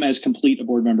to become as complete a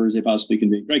board member as they possibly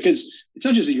can be, right? Because it's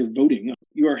not just that you're voting,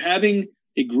 you are having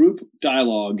a group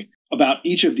dialogue about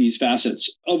each of these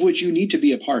facets of which you need to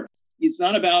be a part. It's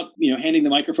not about, handing the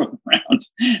microphone around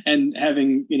and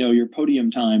having, your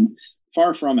podium time.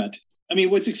 Far from it. I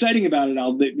mean, what's exciting about it,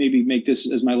 I'll maybe make this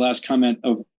as my last comment,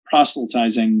 of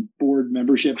proselytizing board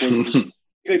membership, particularly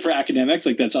for academics,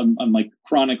 I'm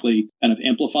chronically kind of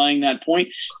amplifying that point,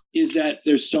 is that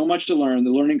there's so much to learn.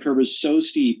 The learning curve is so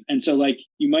steep. And so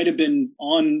you might have been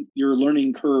on your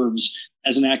learning curves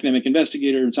as an academic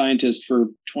investigator and scientist for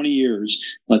 20 years,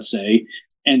 let's say,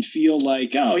 and feel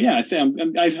oh yeah, I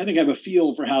think I have a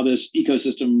feel for how this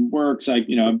ecosystem works.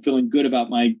 I'm feeling good about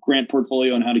my grant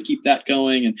portfolio and how to keep that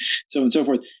going and so on and so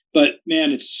forth. But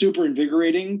man, it's super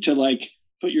invigorating to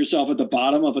put yourself at the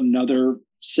bottom of another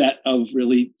set of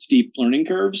really steep learning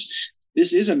curves.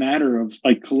 This is a matter of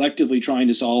collectively trying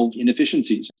to solve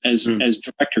inefficiencies as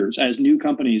directors, as new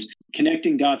companies,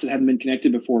 connecting dots that haven't been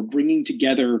connected before, bringing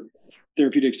together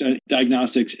therapeutics,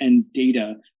 diagnostics, and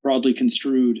data broadly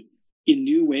construed in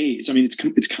new ways. I mean,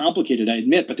 it's complicated, I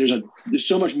admit, but there's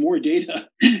so much more data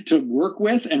to work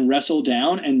with and wrestle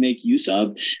down and make use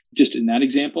of. Just in that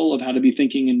example of how to be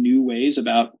thinking in new ways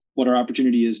about what our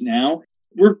opportunity is now,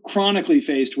 we're chronically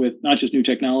faced with not just new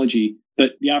technology,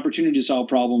 but the opportunity to solve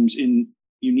problems in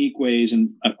unique ways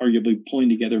and arguably pulling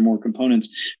together more components.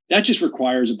 That just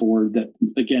requires a board that,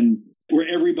 again, where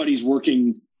everybody's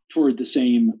working toward the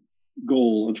same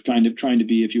goal of kind of trying to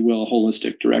be, if you will, a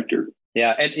holistic director.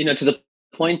 Yeah. And, to the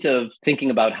point of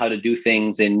thinking about how to do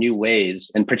things in new ways,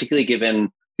 and particularly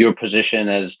given your position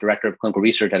as director of clinical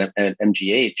research at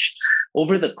MGH,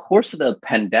 over the course of the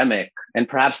pandemic, and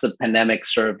perhaps the pandemic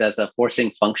served as a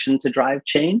forcing function to drive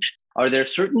change, are there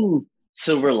certain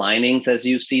silver linings as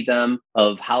you see them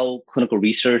of how clinical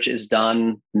research is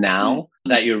done now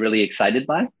that you're really excited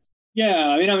by? Yeah,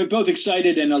 I mean, I'm both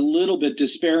excited and a little bit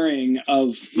despairing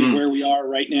of where we are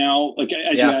right now,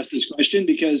 as you asked this question,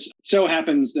 because it so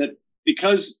happens that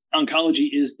because oncology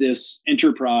is this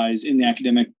enterprise in the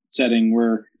academic setting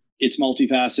where it's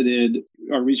multifaceted,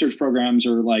 our research programs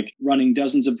are running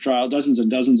dozens and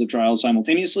dozens of trials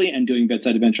simultaneously and doing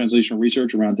bedside event translational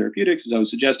research around therapeutics, as I was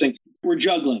suggesting. We're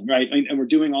juggling, right? And we're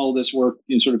doing all of this work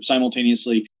sort of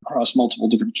simultaneously across multiple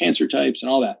different cancer types and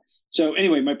all that. So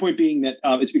anyway, my point being that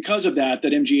it's because of that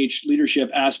MGH leadership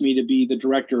asked me to be the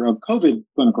director of COVID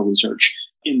clinical research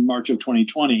in March of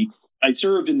 2020. I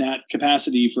served in that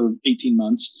capacity for 18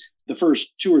 months. The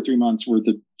first 2 or 3 months were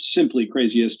the simply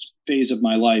craziest phase of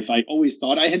my life. I always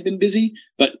thought I had been busy,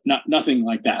 but nothing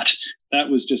like that. That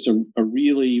was just a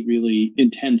really, really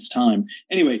intense time.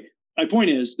 Anyway, my point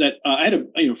is that I had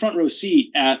a front row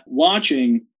seat at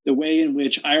watching the way in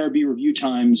which IRB review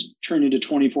times turn into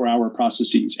 24-hour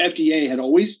processes. FDA had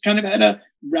always kind of had a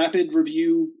rapid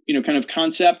review, kind of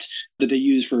concept that they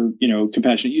use for,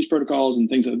 compassionate use protocols and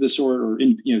things of this sort, or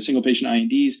in, single patient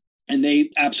INDs. And they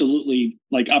absolutely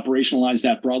operationalized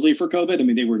that broadly for COVID. I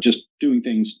mean, they were just doing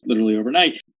things literally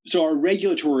overnight. So our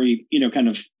regulatory, kind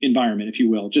of environment, if you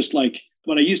will, just like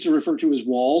what I used to refer to as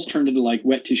walls turned into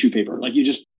wet tissue paper.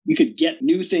 You could get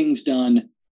new things done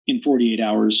in 48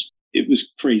 hours. It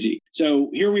was crazy. So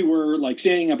here we were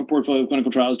standing up a portfolio of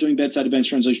clinical trials, doing bedside events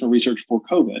translational research for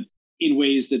COVID in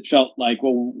ways that felt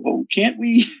well, can't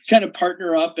we kind of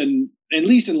partner up and at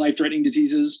least in life-threatening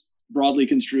diseases broadly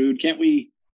construed, can't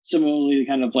we similarly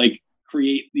kind of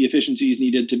create the efficiencies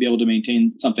needed to be able to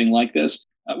maintain something like this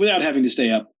without having to stay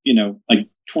up,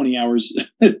 20 hours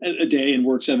a day and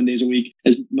work 7 days a week,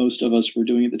 as most of us were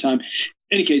doing at the time.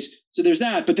 Any case, so there's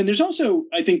that. But then there's also,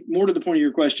 I think, more to the point of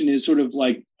your question is sort of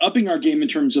like upping our game in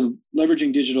terms of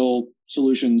leveraging digital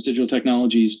solutions, digital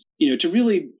technologies, to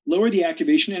really lower the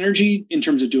activation energy in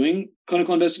terms of doing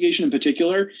clinical investigation in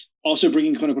particular, also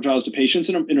bringing clinical trials to patients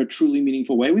in a truly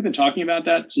meaningful way. We've been talking about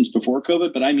that since before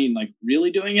COVID, but I mean, like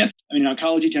really doing it. I mean, in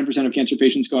oncology, 10% of cancer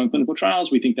patients go on clinical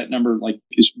trials. We think that number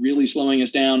is really slowing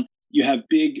us down. You have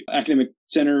big academic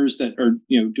centers that are,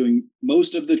 doing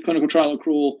most of the clinical trial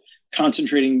accrual,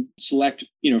 concentrating select,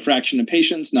 fraction of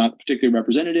patients, not particularly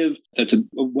representative. That's a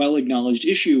well-acknowledged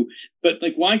issue. But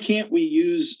why can't we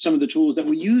use some of the tools that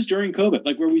we used during COVID,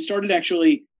 where we started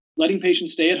actually letting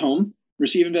patients stay at home,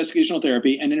 receive investigational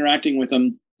therapy, and interacting with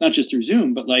them, not just through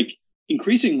Zoom, but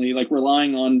increasingly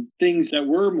relying on things that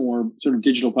were more sort of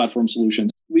digital platform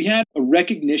solutions. We had a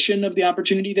recognition of the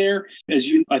opportunity there. As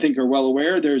you, I think, are well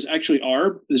aware, there's a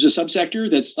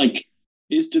subsector that's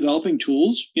is developing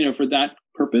tools, for that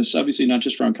purpose, obviously not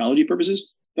just for oncology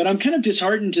purposes. But I'm kind of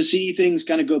disheartened to see things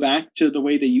kind of go back to the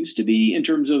way they used to be in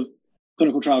terms of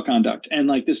clinical trial conduct. And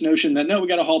this notion that, no, we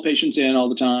got to haul patients in all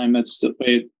the time. That's the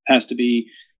way it has to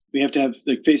be. We have to have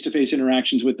face-to-face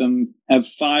interactions with them, have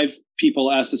 5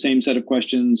 people ask the same set of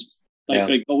questions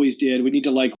like always did. We need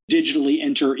to digitally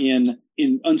enter in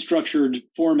unstructured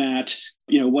format,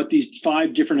 what these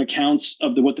 5 different accounts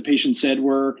of what the patient said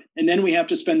were. And then we have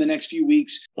to spend the next few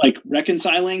weeks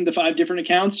reconciling the 5 different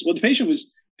accounts. Well, the patient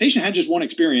had just one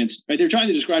experience, right? They're trying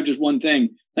to describe just one thing.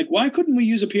 Why couldn't we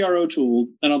use a PRO tool?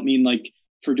 I don't mean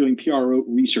for doing PRO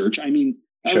research. I mean,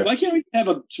 sure. Why can't we have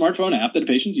a smartphone app that a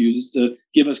patient uses to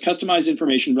give us customized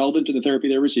information relevant to the therapy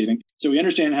they're receiving, so we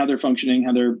understand how they're functioning,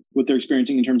 what they're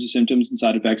experiencing in terms of symptoms and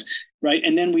side effects, right?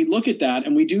 And then we look at that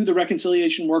and we do the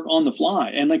reconciliation work on the fly.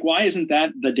 And why isn't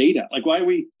that the data? Why do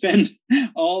we spend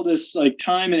all this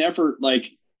time and effort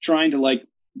trying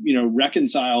to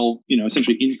reconcile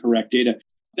essentially incorrect data?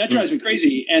 That drives me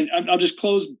crazy. And I'll just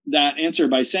close that answer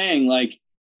by saying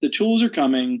the tools are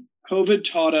coming. COVID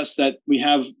taught us that we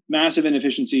have massive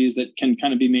inefficiencies that can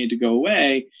kind of be made to go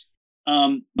away.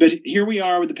 But here we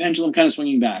are with the pendulum kind of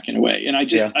swinging back in a way.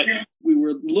 And we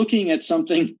were looking at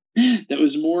something that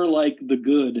was more like the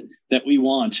good that we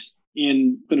want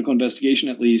in clinical investigation,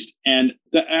 at least. And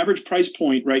the average price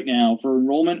point right now for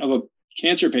enrollment of a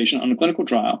cancer patient on a clinical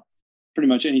trial, pretty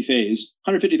much any phase,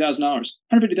 $150,000.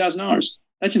 $150,000.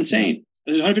 That's insane.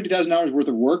 There's $150,000 worth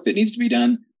of work that needs to be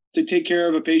done to take care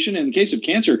of a patient. In the case of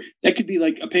cancer, that could be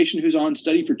a patient who's on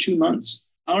study for 2 months.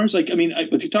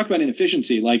 If you talk about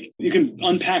inefficiency, you can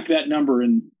unpack that number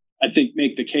and I think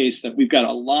make the case that we've got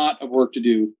a lot of work to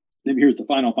do. Maybe here's the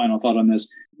final thought on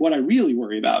this. What I really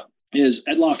worry about is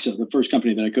at Loxo, the first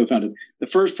company that I co-founded, the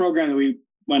first program that we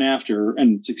went after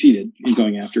and succeeded in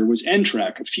going after was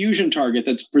NTRK, a fusion target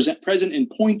that's present in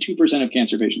 0.2% of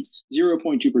cancer patients,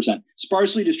 0.2%,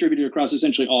 sparsely distributed across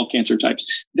essentially all cancer types.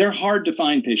 They're hard to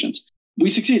find patients.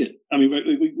 We succeeded.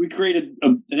 We created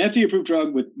an FDA-approved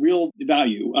drug with real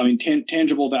value,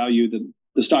 tangible value that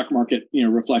the stock market,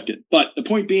 reflected. But the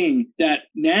point being that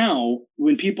now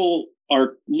when people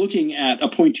are looking at a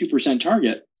 0.2%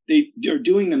 target, they are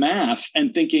doing the math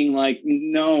and thinking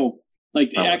no,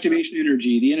 the activation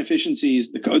energy, the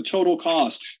inefficiencies, the total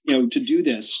cost, to do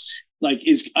this,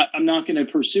 I'm not going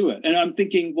to pursue it. And I'm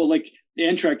thinking, well, the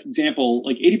NTRK example,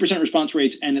 80% response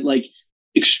rates and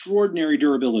extraordinary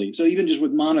durability. So even just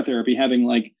with monotherapy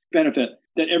having benefit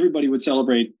that everybody would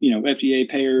celebrate, FDA,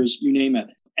 payers, you name it.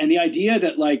 And the idea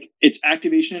that it's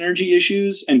activation energy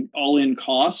issues and all in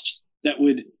cost that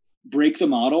would break the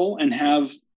model and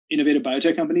have innovative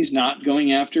biotech companies not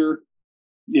going after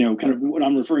kind of what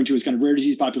I'm referring to as kind of rare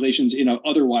disease populations in an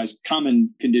otherwise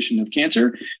common condition of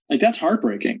cancer, that's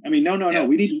heartbreaking. No.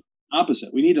 We need the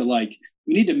opposite. We need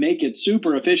to make it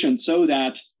super efficient so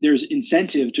that there's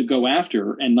incentive to go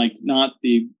after and not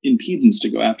the impedance to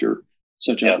go after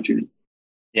such opportunity.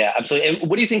 Yeah, absolutely. And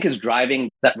what do you think is driving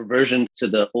that reversion to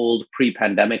the old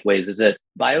pre-pandemic ways? Is it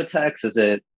biotechs? Is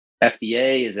it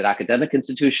FDA? Is it academic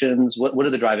institutions? What are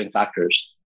the driving factors?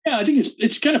 Yeah, I think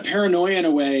it's kind of paranoia in a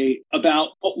way about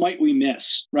what might we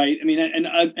miss, right?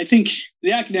 I think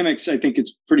the academics, I think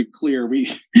it's pretty clear.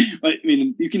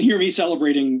 You can hear me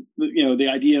celebrating, the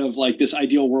idea of this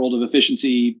ideal world of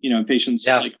efficiency, patients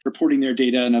reporting their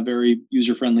data in a very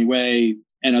user-friendly way,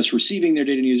 and us receiving their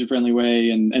data in a user-friendly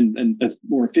way and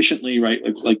more efficiently, right?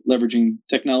 Leveraging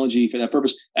technology for that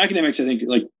purpose. Academics, I think,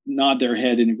 nod their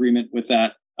head in agreement with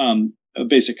that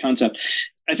basic concept.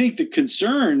 I think the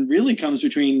concern really comes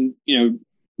between,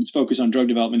 let's focus on drug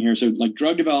development here. So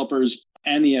drug developers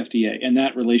and the FDA and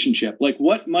that relationship,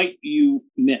 what might you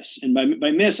miss? And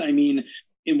by miss, I mean,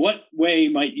 in what way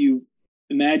might you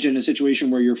imagine a situation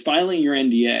where you're filing your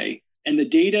NDA and the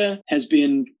data has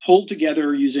been pulled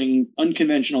together using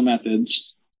unconventional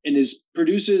methods and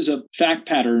produces a fact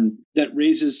pattern that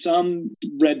raises some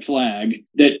red flag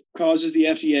that causes the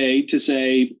FDA to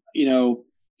say, there's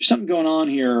something going on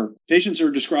here. Patients are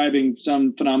describing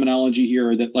some phenomenology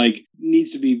here that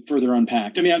needs to be further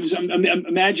unpacked. I mean, I'm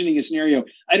imagining a scenario.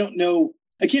 I don't know.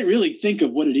 I can't really think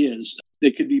of what it is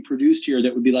that could be produced here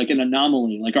that would be like an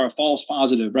anomaly, like our false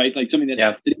positive, right? Like something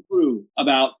that is true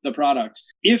about the product.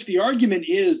 If the argument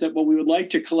is that, we would like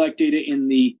to collect data in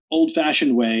the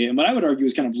old-fashioned way, and what I would argue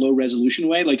is kind of low-resolution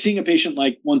way, like seeing a patient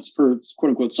like once per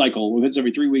quote-unquote cycle, if it's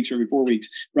every 3 weeks or every 4 weeks,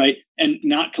 right? And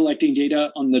not collecting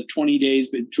data on the 20 days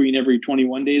between every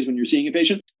 21 days when you're seeing a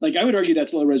patient, I would argue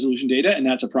that's low-resolution data, and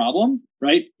that's a problem,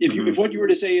 right? If what you were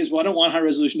to say is, I don't want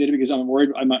high-resolution data because I'm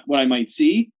worried what I might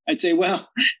see, I'd say,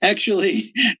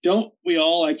 actually, don't we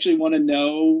all actually want to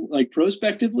know,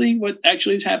 prospectively, what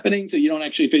actually is happening, so you don't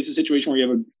actually face a situation where you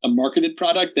have a marketed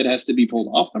product that has to be pulled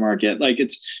off the market,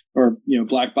 or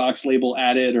black box label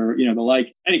added, or the like.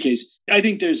 In any case, I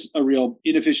think there's a real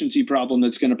inefficiency problem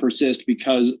that's going to persist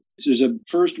because there's a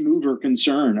first mover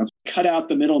concern of cut out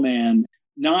the middleman,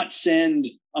 not send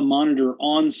a monitor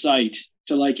on site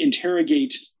to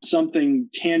interrogate something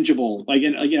tangible,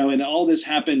 and all this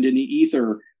happened in the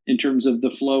ether in terms of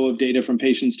the flow of data from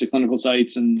patients to clinical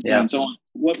sites and so on.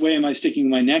 What way am I sticking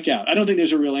my neck out? I don't think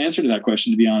there's a real answer to that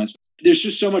question, to be honest. There's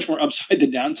just so much more upside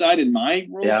than downside in my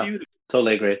worldview. Yeah,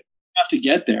 totally agree. Have to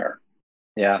get there.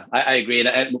 Yeah, I agree.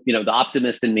 And the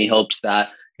optimist in me hopes that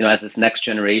as this next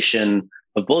generation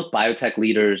of both biotech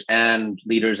leaders and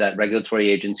leaders at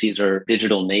regulatory agencies or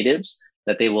digital natives,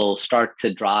 that they will start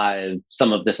to drive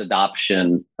some of this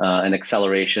adoption and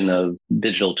acceleration of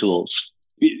digital tools.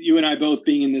 You and I both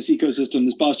being in this ecosystem,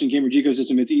 this Boston-Cambridge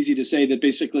ecosystem, it's easy to say that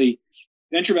basically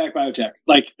venture-backed biotech,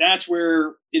 that's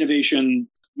where innovation,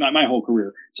 my whole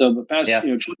career. So the past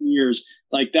 20 years,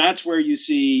 that's where you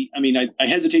see, I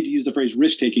hesitate to use the phrase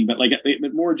risk-taking, but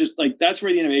more just that's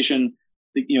where the innovation,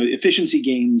 efficiency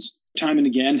gains time and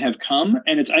again have come.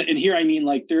 And here I mean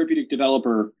therapeutic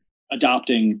developer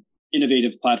adopting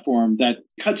innovative platform that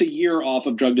cuts a year off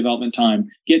of drug development time,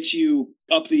 gets you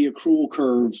up the accrual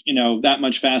curve, that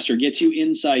much faster, gets you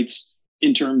insights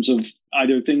in terms of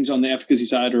either things on the efficacy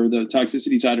side or the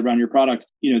toxicity side around your product,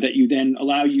 that you then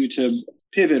allow you to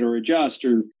pivot or adjust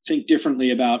or think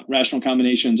differently about rational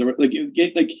combinations, or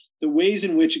get the ways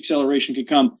in which acceleration could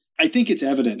come. I think it's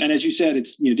evident. And as you said,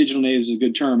 it's, digital natives is a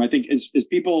good term. I think as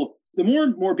people, the more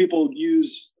and more people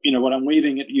use, what I'm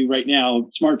waving at you right now,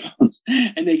 smartphones,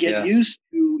 and they get used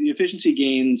to the efficiency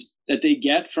gains that they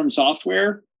get from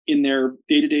software in their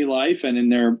day-to-day life and in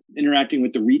their interacting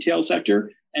with the retail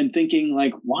sector, and thinking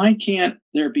why can't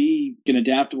there be an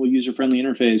adaptable user-friendly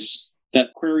interface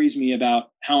that queries me about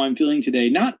how I'm feeling today,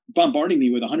 not bombarding me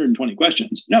with 120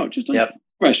 questions. No, just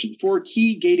questions, 4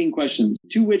 key gating questions,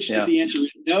 to which if the answer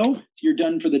is no, you're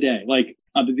done for the day.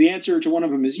 If the answer to one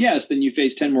of them is yes, then you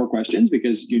face 10 more questions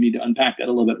because you need to unpack that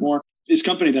a little bit more. This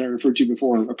company that I referred to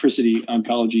before, Apricity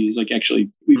Oncology, is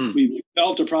actually, we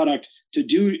developed a product to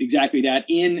do exactly that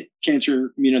in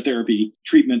cancer immunotherapy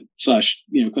treatment /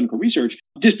 clinical research,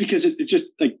 just because it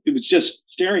was just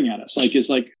staring at us.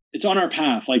 It's on our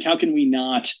path. How can we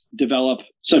not develop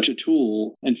such a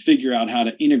tool and figure out how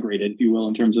to integrate it, if you will,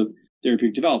 in terms of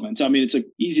therapeutic development? So, it's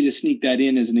easy to sneak that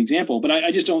in as an example, but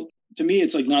I just don't, to me,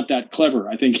 it's not that clever.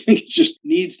 I think it just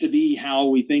needs to be how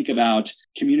we think about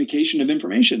communication of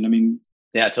information.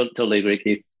 Yeah, totally agree,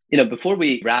 Keith. Before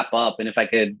we wrap up, and if I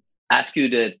could ask you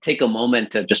to take a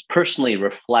moment to just personally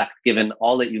reflect, given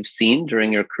all that you've seen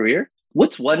during your career,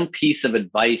 what's one piece of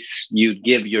advice you'd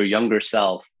give your younger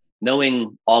self,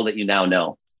 knowing all that you now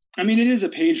know? It is a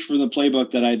page from the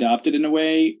playbook that I adopted in a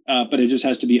way, but it just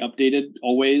has to be updated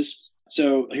always.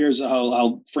 So here's how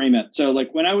I'll frame it. So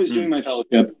when I was doing my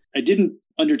fellowship, I didn't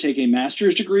undertake a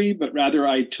master's degree, but rather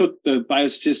I took the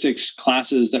biostatistics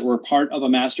classes that were part of a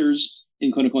master's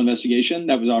in clinical investigation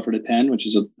that was offered at Penn, which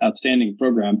is an outstanding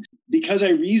program, because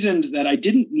I reasoned that I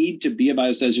didn't need to be a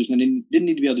biostatistician. I didn't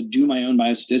need to be able to do my own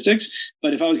biostatistics.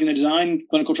 But if I was going to design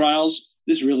clinical trials,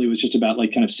 this really was just about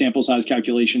kind of sample size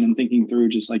calculation and thinking through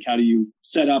just how do you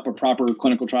set up a proper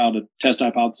clinical trial to test a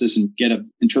hypothesis and get an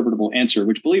interpretable answer,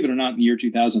 which, believe it or not, in the year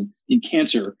 2000 in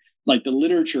cancer, the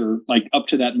literature, up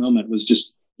to that moment was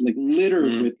just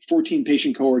littered with 14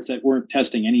 patient cohorts that weren't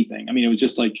testing anything. It was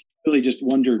just really just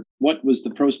wondered what was the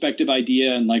prospective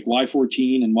idea and why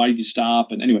 14 and why did you stop?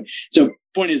 And anyway, so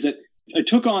point is that I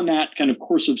took on that kind of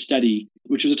course of study,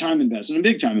 which was a time investment, a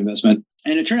big time investment.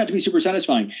 And it turned out to be super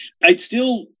satisfying. I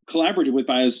still collaborated with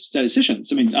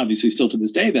biostatisticians. I mean, obviously still to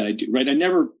this day that I do, right? I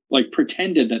never like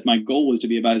pretended that my goal was to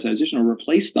be a biostatistician or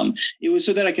replace them. It was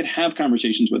so that I could have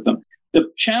conversations with them.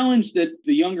 The challenge that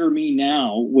the younger me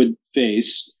now would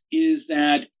face is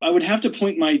that I would have to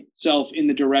point myself in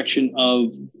the direction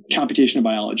of computational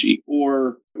biology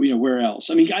or, where else?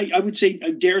 I mean, I would say,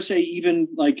 I dare say even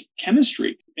like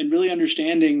chemistry, and really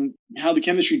understanding how the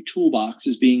chemistry toolbox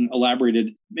is being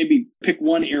elaborated. Maybe pick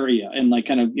one area and like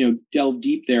kind of, delve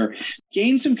deep there,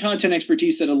 gain some content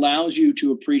expertise that allows you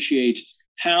to appreciate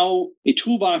how a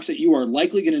toolbox that you are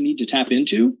likely going to need to tap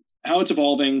into, how it's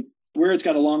evolving, where it's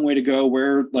got a long way to go,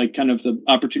 where like kind of the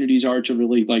opportunities are to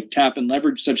really like tap and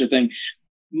leverage such a thing,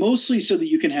 mostly so that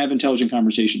you can have intelligent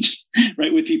conversations,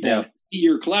 right, with people,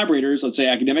 your collaborators, let's say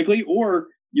academically, or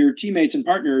your teammates and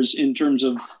partners in terms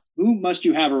of who must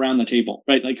you have around the table,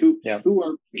 right? Like who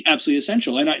are absolutely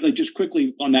essential. And I like just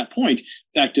quickly on that point,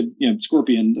 back to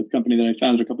Scorpion, the company that I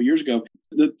founded a couple of years ago,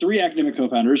 the three academic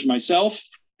co-founders, myself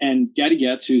and Gadi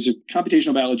Getz, who's a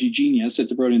computational biology genius at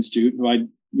the Broad Institute, who I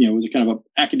was a kind of an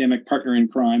academic partner in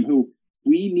crime, who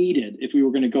we needed if we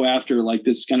were going to go after like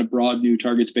this kind of broad new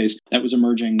target space that was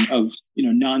emerging of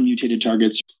non-mutated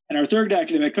targets. And our third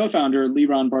academic co-founder,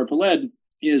 Liran Bar-Peled,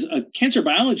 is a cancer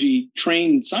biology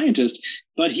trained scientist,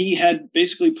 but he had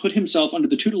basically put himself under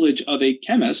the tutelage of a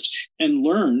chemist and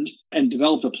learned and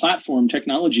developed a platform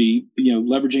technology,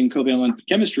 leveraging covalent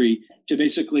chemistry to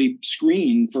basically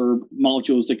screen for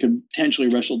molecules that could potentially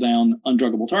wrestle down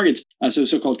undruggable targets.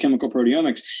 So-called chemical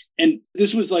proteomics. And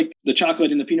this was like the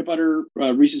chocolate in the peanut butter,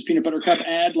 Reese's peanut butter cup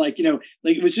ad. Like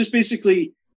it was just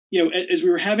basically, as we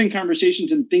were having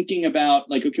conversations and thinking about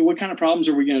like, okay, what kind of problems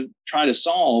are we going to try to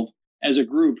solve as a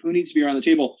group? Who needs to be around the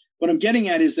table? What I'm getting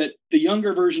at is that the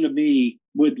younger version of me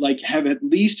would like have at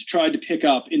least tried to pick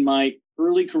up in my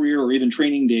early career or even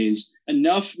training days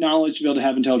enough knowledge to be able to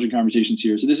have intelligent conversations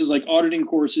here. So this is like auditing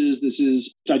courses. This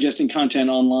is digesting content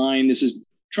online. This is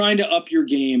trying to up your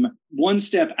game one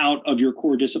step out of your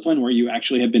core discipline where you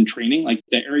actually have been training, like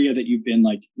the area that you've been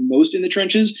like most in the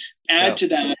trenches. Add to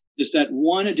that just that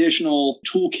one additional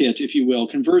toolkit, if you will,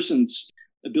 conversance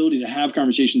ability to have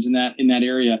conversations in that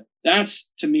area.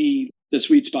 That's to me the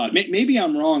sweet spot. Maybe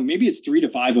I'm wrong. Maybe it's 3 to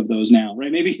 5 of those now,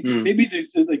 right? Maybe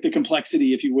the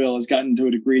complexity, if you will, has gotten to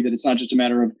a degree that it's not just a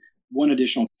matter of one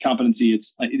additional competency.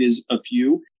 It is a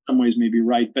few. In some ways, maybe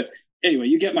right, but anyway,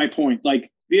 you get my point.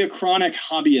 Like, be a chronic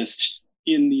hobbyist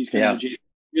in these kind of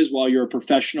areas while you're a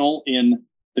professional in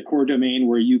the core domain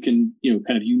where you can,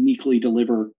 kind of uniquely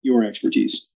deliver your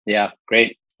expertise. Yeah,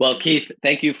 great. Well, Keith,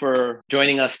 thank you for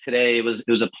joining us today. It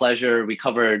was a pleasure. We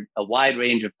covered a wide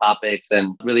range of topics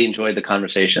and really enjoyed the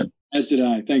conversation. As did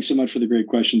I. Thanks so much for the great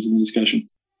questions in the discussion.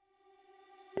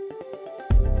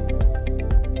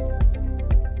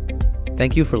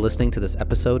 Thank you for listening to this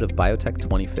episode of Biotech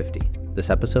 2050. This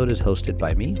episode is hosted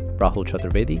by me, Rahul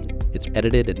Chaturvedi. It's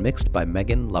edited and mixed by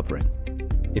Megan Lovering.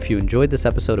 If you enjoyed this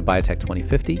episode of Biotech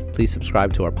 2050, please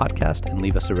subscribe to our podcast and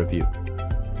leave us a review.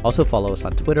 Also follow us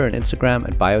on Twitter and Instagram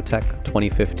at Biotech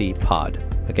 2050 Pod.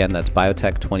 Again, that's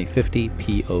Biotech 2050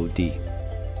 POD.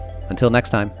 Until next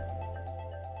time.